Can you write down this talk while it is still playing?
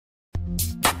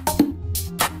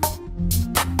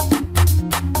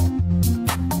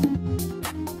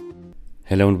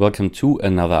Hello and welcome to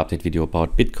another update video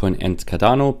about Bitcoin and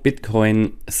Cardano.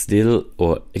 Bitcoin still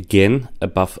or again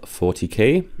above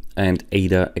 40k and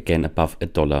ADA again above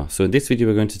 $1. So in this video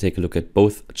we're going to take a look at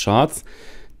both charts,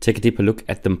 take a deeper look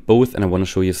at them both, and I want to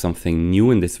show you something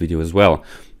new in this video as well.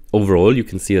 Overall, you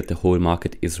can see that the whole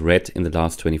market is red in the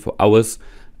last 24 hours.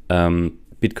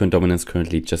 Bitcoin dominance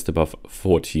currently just above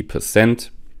 40%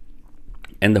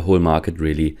 and the whole market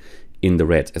really in the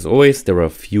red. As always, there are a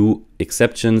few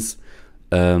exceptions.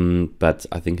 But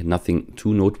I think nothing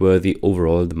too noteworthy.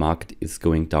 Overall, the market is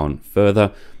going down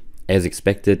further as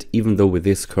expected, even though with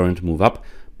this current move up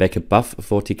back above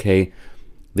 40k,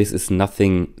 this is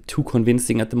nothing too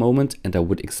convincing at the moment, and I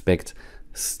would expect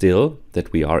still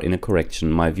that we are in a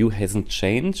correction. My view hasn't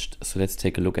changed, so let's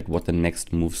take a look at what the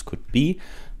next moves could be.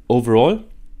 Overall,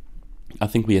 I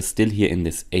think we are still here in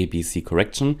this ABC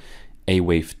correction, a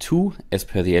wave 2 as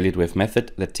per the Elliott Wave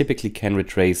method, that typically can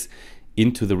retrace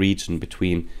into the region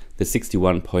between the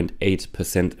 61.8%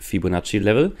 Fibonacci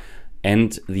level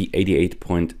and the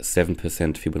 88.7%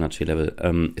 Fibonacci level,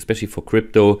 especially for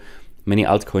crypto. Many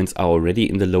altcoins are already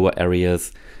in the lower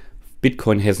areas.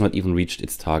 Bitcoin has not even reached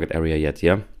its target area yet,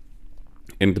 yeah?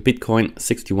 And the Bitcoin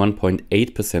 61.8%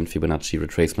 Fibonacci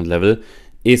retracement level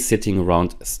is sitting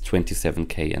around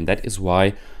 27k, and that is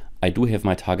why I do have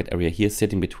my target area here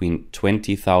sitting between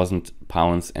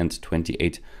 £20,000 and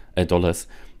 $28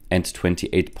 and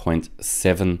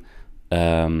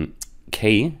 28.7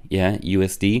 K, yeah,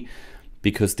 USD,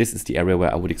 because this is the area where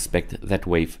I would expect that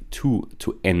wave 2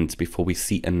 to end before we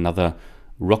see another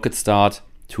rocket start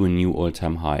to a new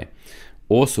all-time high.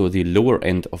 Also, the lower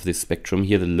end of this spectrum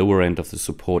here, the lower end of the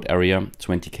support area,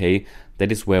 20k, that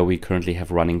is where we currently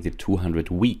have running the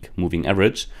 200-week moving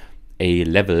average, a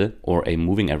level or a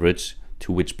moving average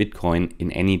to which Bitcoin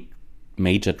in any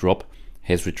major drop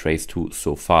has retraced to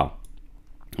so far.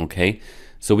 Okay,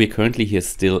 so we're currently here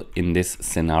still in this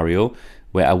scenario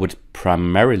where I would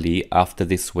primarily, after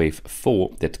this wave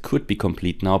 4, that could be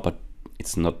complete now, but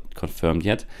it's not confirmed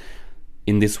yet.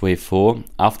 In this wave 4,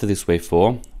 after this wave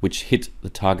 4, which hit the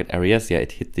target areas, yeah,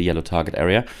 it hit the yellow target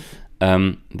area,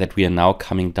 that we are now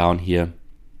coming down here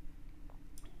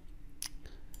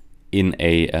in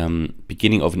a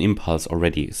beginning of an impulse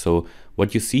already. So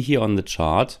what you see here on the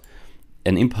chart,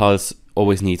 an impulse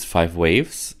always needs 5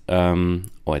 waves,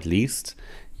 or at least,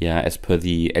 yeah, as per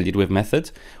the Elliott Wave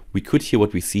method. We could hear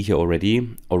what we see here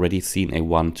already seen a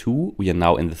 1, 2. We are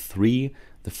now in the 3,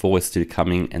 the 4 is still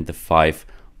coming, and the 5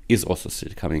 is also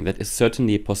still coming. That is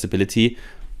certainly a possibility.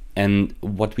 And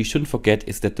what we shouldn't forget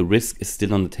is that the risk is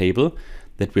still on the table,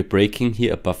 that we're breaking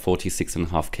here above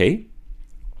 46.5k,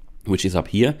 which is up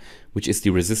here, which is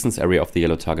the resistance area of the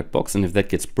yellow target box. And if that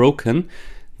gets broken,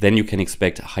 then you can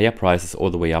expect higher prices all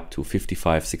the way up to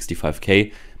 55,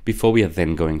 65k before we are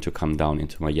then going to come down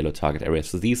into my yellow target area.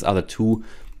 So these are the two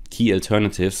key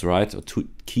alternatives, right? Or two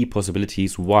key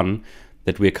possibilities. One,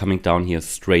 that we're coming down here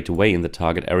straight away in the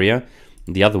target area.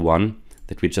 And the other one,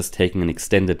 that we're just taking an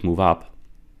extended move up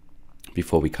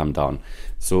before we come down.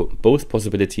 So both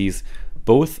possibilities,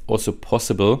 both also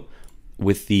possible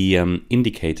with the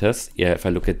indicators. Yeah, if I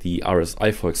look at the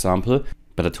RSI, for example,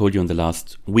 but I told you in the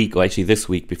last week, or actually this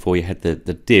week before you had the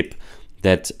dip,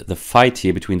 that the fight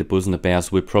here between the bulls and the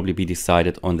bears will probably be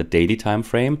decided on the daily time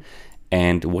frame.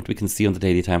 And what we can see on the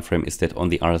daily time frame is that on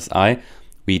the RSI,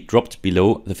 we dropped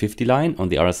below the 50 line on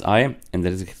the RSI, and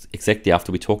that is exactly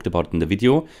after we talked about it in the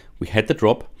video. We had the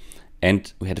drop,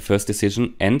 and we had the first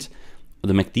decision, and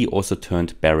the MACD also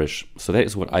turned bearish. So that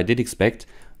is what I did expect,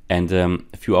 and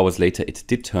a few hours later it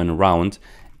did turn around,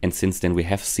 and since then we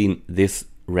have seen this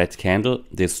red candle,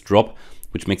 this drop,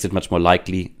 which makes it much more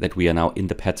likely that we are now in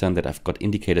the pattern that I've got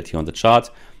indicated here on the chart.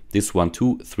 This 1,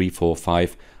 2, 3, 4,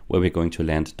 5, where we're going to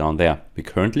land down there. We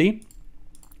currently,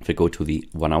 if we go to the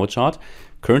 1 hour chart,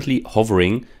 currently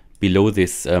hovering below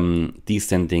this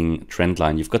descending trend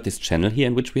line. You've got this channel here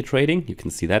in which we're trading. You can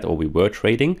see that, or we were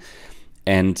trading.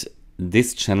 And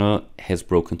this channel has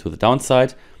broken to the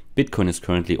downside. Bitcoin is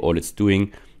currently, all it's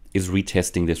doing is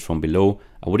retesting this from below.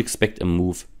 I would expect a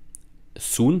move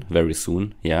soon, very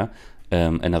soon, yeah,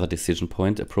 another decision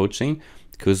point approaching,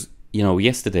 because, you know,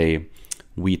 yesterday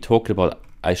we talked about,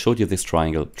 I showed you this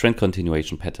triangle trend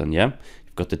continuation pattern, yeah.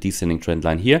 You've got the descending trend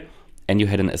line here, and you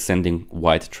had an ascending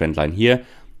white trend line here,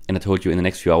 and I told you in the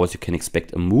next few hours you can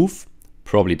expect a move,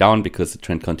 probably down because the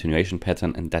trend continuation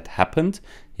pattern, and that happened,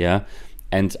 yeah.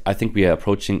 And I think we are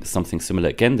approaching something similar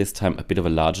again, this time a bit of a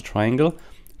larger triangle,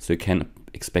 so you can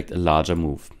expect a larger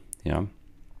move, yeah.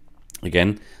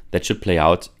 Again, that should play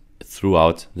out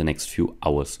throughout the next few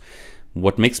hours.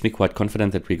 What makes me quite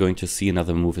confident that we're going to see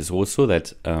another move is also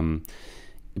that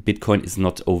Bitcoin is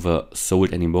not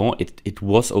oversold anymore. It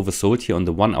was oversold here on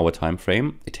the 1 hour time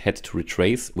frame. It had to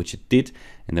retrace, which it did,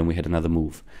 and then we had another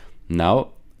move. Now,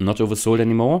 not oversold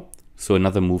anymore, so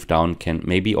another move down can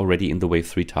maybe already in the wave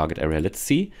 3 target area. Let's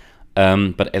see.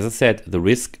 But as I said, the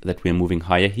risk that we're moving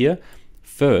higher here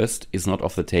first is not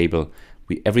off the table.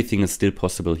 Everything is still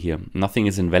possible here. Nothing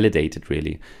is invalidated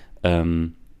really.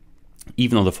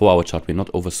 Even on the 4 hour chart, we're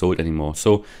not oversold anymore.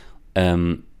 So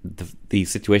the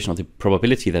situation or the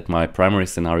probability that my primary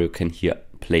scenario can here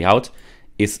play out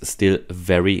is still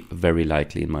very, very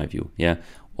likely in my view. Yeah,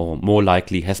 or more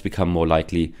likely, has become more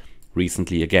likely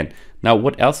recently again. Now,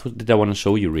 what else did I want to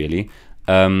show you really?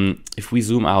 If we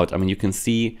zoom out, I mean, you can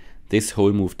see this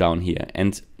whole move down here,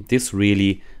 and this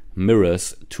really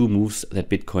mirrors 2 moves that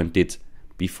Bitcoin did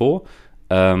before,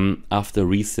 after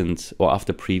recent or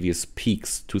after previous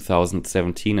peaks,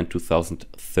 2017 and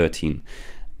 2013.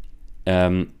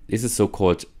 This is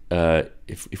so-called,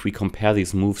 if we compare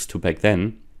these moves to back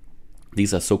then,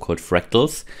 these are so-called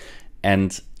fractals.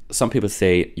 And some people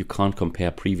say you can't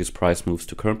compare previous price moves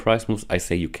to current price moves. I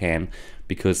say you can,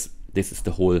 because this is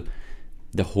the whole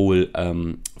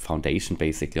foundation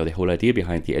basically, or the whole idea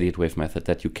behind the Elliott Wave method,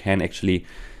 that you can actually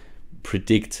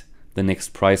predict the next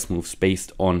price moves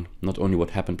based on not only what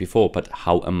happened before, but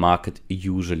how a market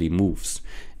usually moves.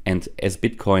 And as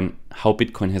how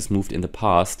Bitcoin has moved in the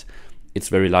past, it's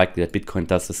very likely that Bitcoin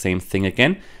does the same thing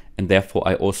again. And therefore,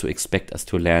 I also expect us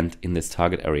to land in this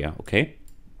target area, okay?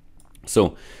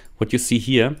 So what you see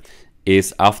here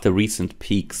is after recent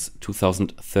peaks,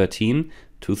 2013,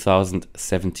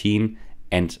 2017,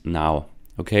 and now,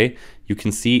 okay? You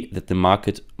can see that the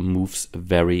market moves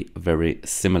very, very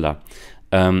similar.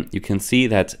 You can see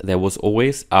that there was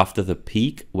always, after the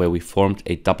peak where we formed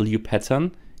a W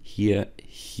pattern, here,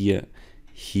 here,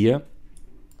 here,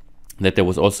 that there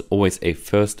was also always a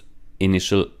first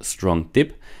initial strong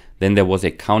dip. Then there was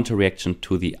a counter reaction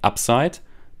to the upside.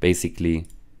 Basically,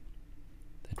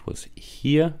 that was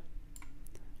here.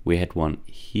 We had one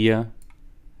here,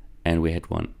 and we had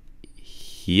one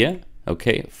here.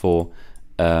 Okay, for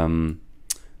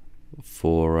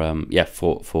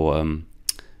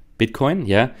Bitcoin,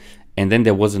 yeah. And then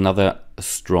there was another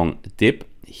strong dip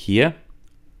here.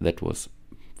 That was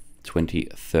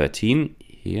 2013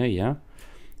 here, yeah.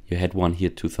 You had one here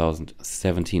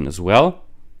 2017 as well.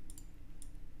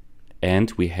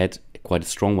 And we had quite a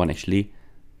strong one actually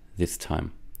this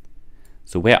time.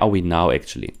 So where are we now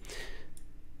actually?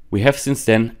 We have since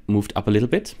then moved up a little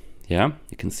bit. Yeah,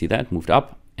 you can see that, moved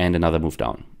up and another move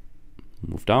down.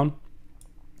 Move down,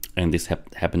 and this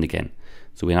happened again.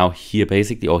 So we're now here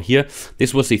basically, or here.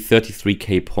 This was the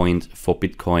 33K point for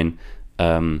Bitcoin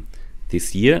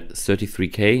this year,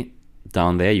 33K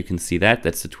down there. You can see that.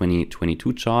 That's the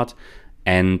 2022 chart.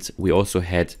 And we also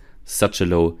had such a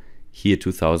low here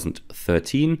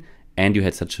 2013, and you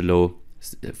had such a low,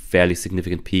 fairly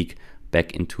significant peak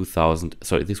back in 2000.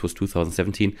 Sorry, this was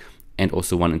 2017, and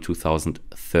also one in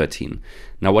 2013.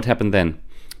 Now what happened then?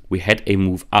 We had a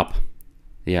move up.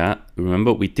 Yeah,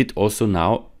 remember we did also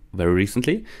now very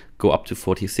recently go up to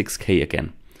 46K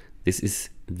again. This is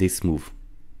this move.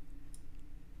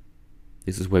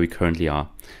 This is where we currently are.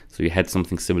 So you had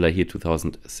something similar here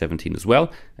 2017 as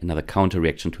well, another counter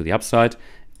reaction to the upside,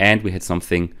 and we had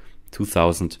something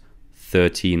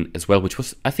 2013 as well, which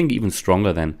was, I think, even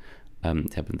stronger than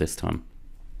it happened this time.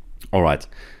 All right,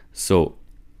 so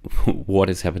what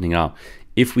is happening now?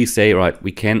 If we say, right,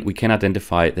 we can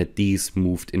identify that these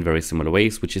moved in very similar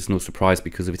ways, which is no surprise,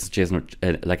 because if it's just not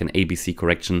like an ABC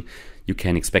correction, you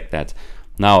can expect that.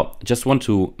 Now, just want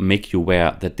to make you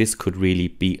aware that this could really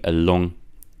be a long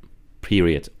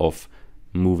period of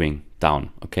moving down,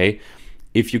 okay?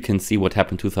 If you can see what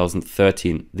happened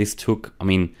 2013, this took, I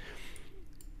mean,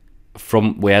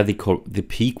 from where the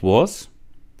peak was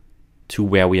to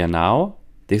where we are now,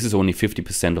 this is only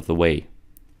 50% of the way.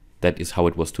 That is how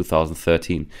it was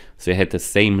 2013. So you had the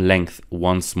same length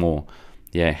once more.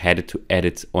 Yeah, I had to add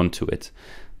it onto it.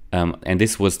 And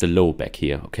this was the low back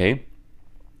here, okay?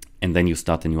 And then you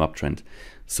start the new uptrend.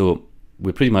 So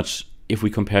we're pretty much, if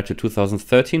we compare to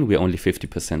 2013, we're only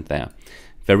 50% there.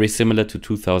 Very similar to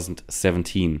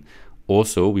 2017.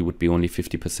 Also, we would be only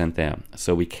 50% there.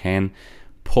 So we can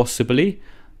possibly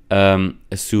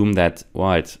assume that,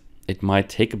 right, it might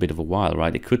take a bit of a while,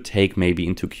 right? It could take maybe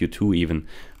into Q2 even.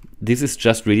 This is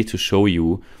just really to show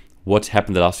you what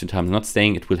happened the last few times. I'm not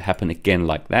saying it will happen again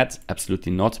like that,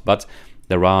 absolutely not. But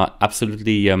there are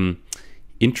absolutely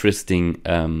interesting,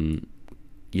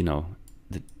 you know,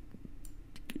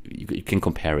 you can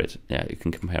compare it. Yeah, you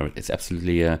can compare it. It's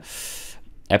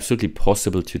absolutely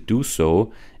possible to do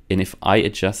so. And if I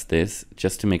adjust this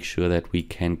just to make sure that we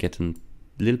can get a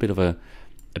little bit of a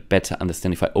better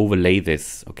understanding if I overlay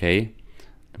this, okay?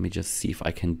 Let me just see if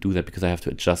I can do that, because I have to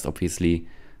adjust, obviously,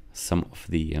 some of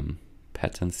the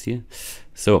patterns here.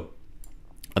 So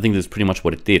I think this is pretty much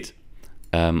what it did.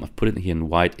 I've put it here in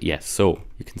white. Yes, so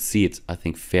you can see it, I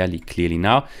think, fairly clearly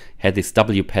now. Had this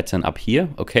W pattern up here,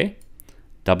 okay?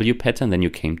 W pattern, then you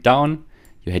came down.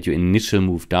 You had your initial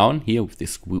move down here with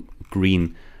this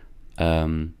green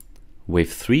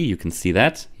wave 3. You can see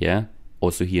that, yeah.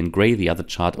 Also here in gray, the other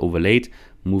chart overlaid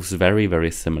moves very,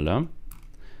 very similar.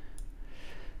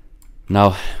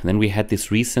 Now, then we had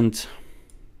this recent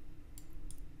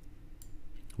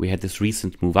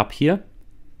move up here,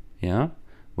 yeah,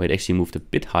 where it actually moved a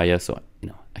bit higher. So, you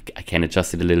know, I can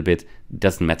adjust it a little bit. It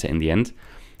doesn't matter in the end.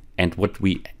 And what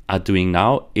we are doing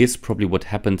now is probably what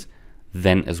happened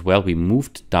then as well. We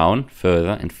moved down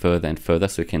further and further and further,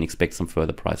 so you can expect some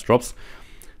further price drops.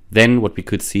 Then what we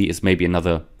could see is maybe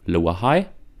another lower high,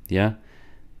 yeah,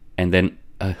 and then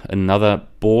another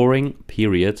boring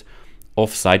period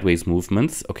of sideways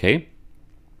movements, okay,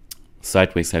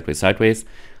 sideways, sideways, sideways.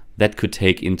 That could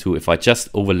take into, if I just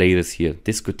overlay this here,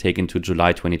 this could take into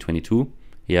July 2022,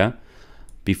 yeah,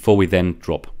 before we then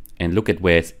drop. And look at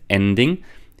where it's ending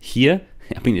here.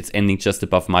 I mean, it's ending just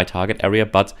above my target area,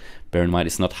 but bear in mind,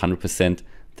 it's not 100%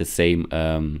 the same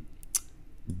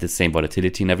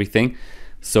volatility and everything.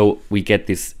 So we get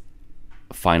this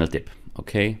final dip,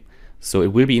 okay? So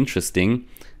it will be interesting.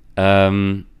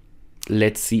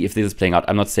 Let's see if this is playing out.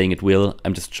 I'm not saying it will.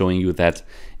 I'm just showing you that,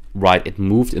 right, it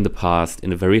moved in the past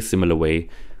in a very similar way.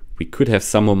 We could have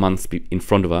some more months in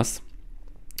front of us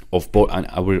of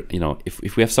you know,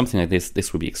 if we have something like this,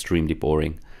 this will be extremely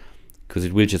boring, because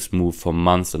it will just move for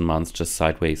months and months just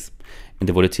sideways, and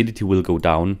the volatility will go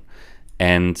down.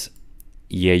 And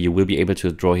yeah, you will be able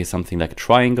to draw here something like a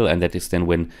triangle, and that is then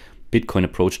when Bitcoin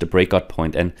approached the breakout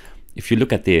point. And if you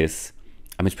look at this,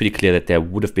 I mean, it's pretty clear that there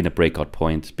would have been a breakout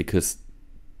point, because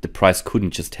the price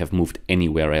couldn't just have moved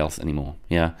anywhere else anymore,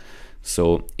 yeah.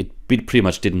 So it pretty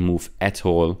much didn't move at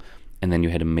all, and then you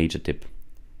had a major dip,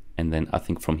 and then I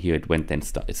think from here it went, then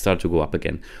it started to go up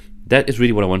again. That is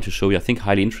really what I want to show you. I think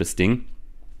highly interesting,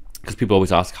 because people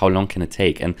always ask how long can it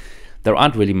take, and there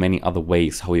aren't really many other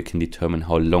ways how you can determine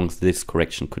how long this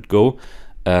correction could go.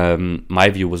 My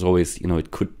view was always, you know,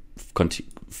 it could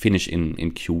finish in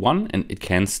Q1, and it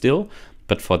can still,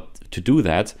 but to do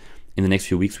that in the next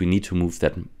few weeks, we need to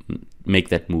make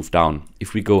that move down.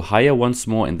 If we go higher once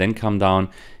more and then come down,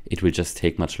 it will just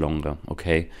take much longer,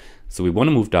 okay? So we want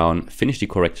to move down, finish the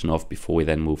correction off before we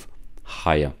then move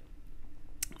higher.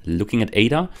 Looking at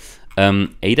ADA,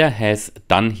 ADA has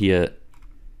done here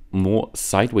more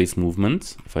sideways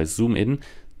movement. If I zoom in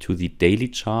to the daily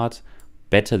chart,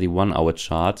 better the 1 hour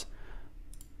chart.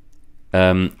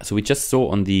 So we just saw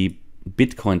on the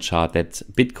Bitcoin chart that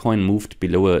Bitcoin moved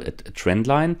below a trend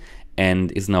line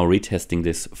and is now retesting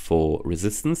this for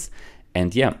resistance.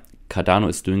 And yeah, Cardano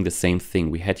is doing the same thing.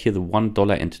 We had here the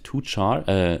 $1 and 2 chart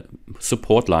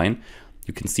support line.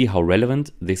 You can see how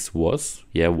relevant this was.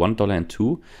 Yeah, $1 and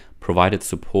 2 provided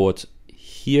support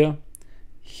here,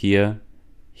 here,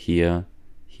 here,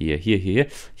 here, here, here.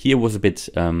 Here was a bit,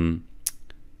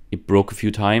 it broke a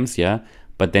few times, yeah,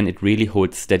 but then it really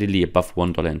holds steadily above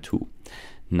 $1 and 2.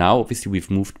 Now, obviously,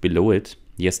 we've moved below it.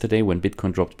 Yesterday, when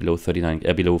Bitcoin dropped below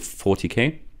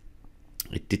 40K,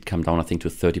 it did come down, I think, to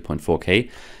 30.4K.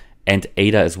 And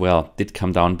ADA as well did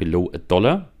come down below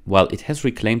 $1. Well, it has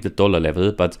reclaimed the dollar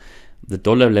level, but the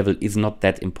dollar level is not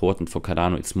that important for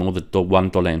Cardano. It's more the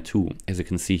 $1 and 2. As you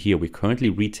can see here, we're currently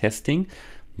retesting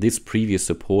this previous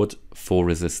support for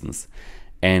resistance.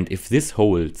 And if this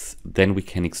holds, then we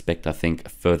can expect, I think, a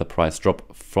further price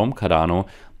drop from Cardano.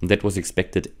 That was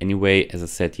expected anyway. As I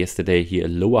said yesterday, here a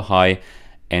lower high,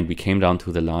 and we came down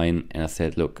to the line, and I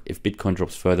said, look, if Bitcoin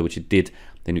drops further, which it did,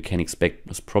 then you can expect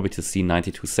us probably to see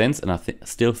 92 cents. And I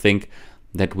still think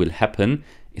that will happen,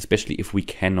 especially if we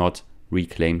cannot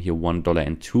reclaim here $1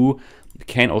 and 2. We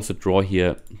can also draw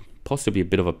here possibly a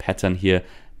bit of a pattern here,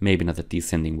 maybe not a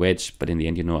descending wedge, but in the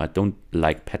end, you know, I don't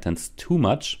like patterns too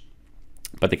much,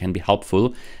 but they can be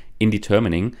helpful in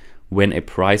determining when a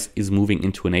price is moving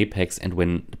into an apex and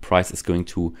when the price is going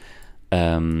to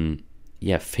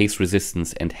face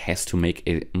resistance and has to make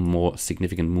a more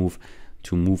significant move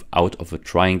to move out of a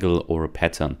triangle or a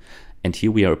pattern. And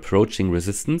here we are approaching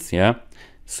resistance, yeah.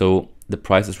 So the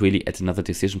price is really at another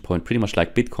decision point, pretty much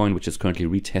like Bitcoin, which is currently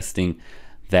retesting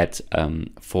that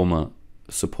former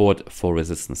support for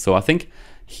resistance. So I think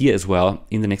here as well,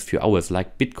 in the next few hours,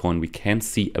 like Bitcoin, we can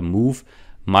see a move.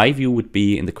 My view would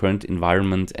be in the current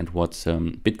environment and what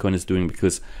Bitcoin is doing,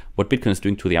 because what Bitcoin is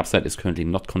doing to the upside is currently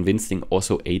not convincing.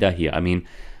 Also ADA here, I mean,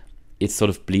 it's sort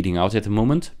of bleeding out at the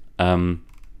moment.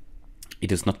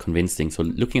 It is not convincing. So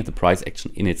looking at the price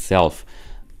action in itself,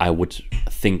 I would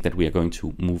think that we are going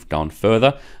to move down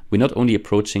further. We're not only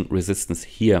approaching resistance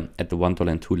here at the $1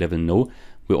 and 2 level, no,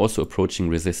 we're also approaching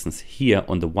resistance here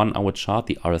on the 1 hour chart,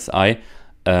 the RSI.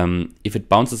 If it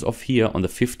bounces off here on the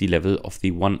 50 level of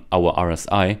the 1 hour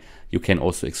RSI, you can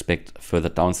also expect further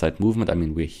downside movement. I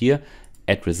mean, we're here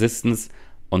at resistance.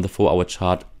 On the 4 hour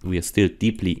chart, we are still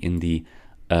deeply in the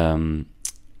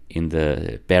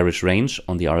bearish range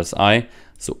on the RSI.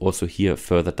 So also here,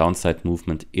 further downside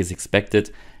movement is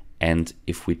expected. And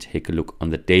if we take a look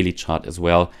on the daily chart as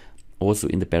well, also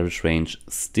in the bearish range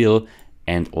still,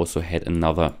 and also had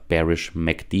another bearish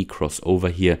MACD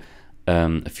crossover here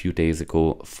a few days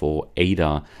ago for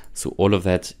ADA. So all of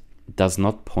that does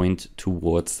not point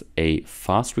towards a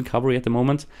fast recovery at the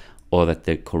moment, or that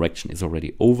the correction is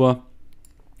already over.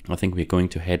 I think we're going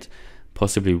to head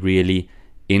possibly really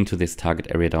into this target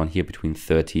area down here between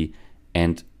 30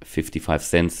 and 55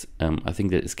 cents. I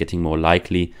think that is getting more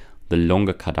likely. The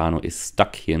longer Cardano is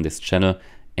stuck here in this channel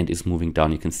and is moving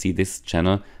down. You can see this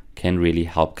channel can really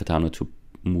help Cardano to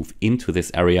move into this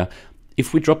area.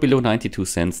 If we drop below 92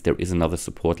 cents, there is another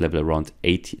support level around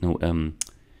 80,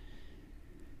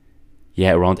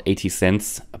 around 80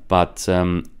 cents. But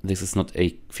this is not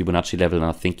a Fibonacci level, and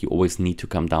I think you always need to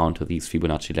come down to these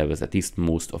Fibonacci levels, at least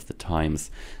most of the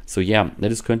times. So yeah,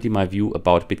 that is currently my view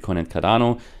about Bitcoin and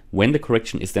Cardano. When the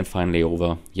correction is then finally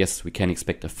over, yes, we can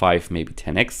expect a 5, maybe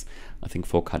 10x, I think,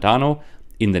 for Cardano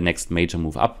in the next major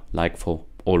move up, like for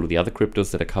all of the other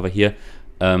cryptos that I cover here.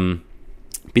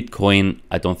 Bitcoin,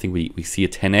 I don't think we see a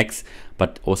 10x,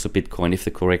 but also Bitcoin, if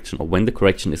the correction, or when the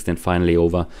correction is then finally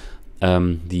over,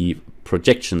 the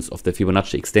projections of the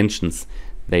Fibonacci extensions,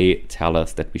 they tell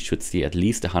us that we should see at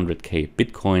least 100k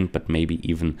Bitcoin, but maybe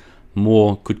even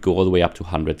more, could go all the way up to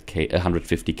 100k,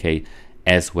 150k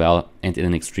as well. And in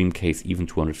an extreme case, even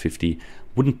 250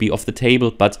 wouldn't be off the table.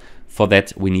 But for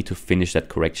that, we need to finish that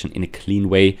correction in a clean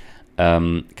way.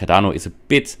 Cardano is a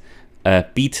bit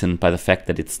beaten by the fact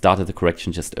that it started the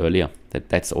correction just earlier.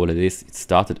 That's all it is. It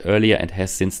started earlier and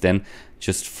has since then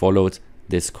just followed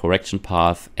this correction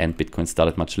path, and Bitcoin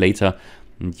started much later.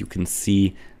 And you can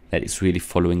see that it's really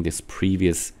following this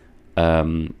previous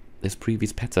pattern,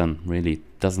 really,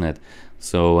 doesn't it?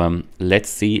 So let's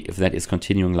see if that is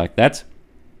continuing like that.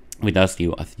 With us,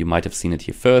 you might have seen it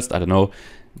here first. I don't know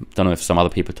if some other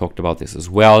people talked about this as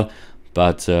well,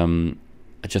 but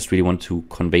I just really want to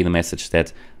convey the message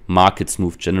that markets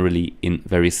move generally in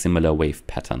very similar wave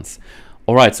patterns.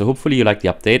 All right, so hopefully you liked the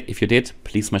update. If you did,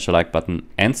 please smash the like button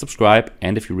and subscribe.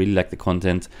 And if you really like the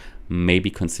content, maybe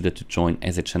consider to join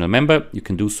as a channel member. You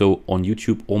can do so on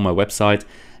YouTube or my website,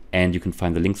 and you can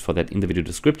find the links for that in the video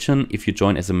description. If you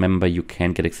join as a member, you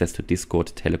can get access to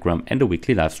Discord, Telegram, and a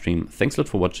weekly live stream. Thanks a lot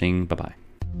for watching. Bye-bye.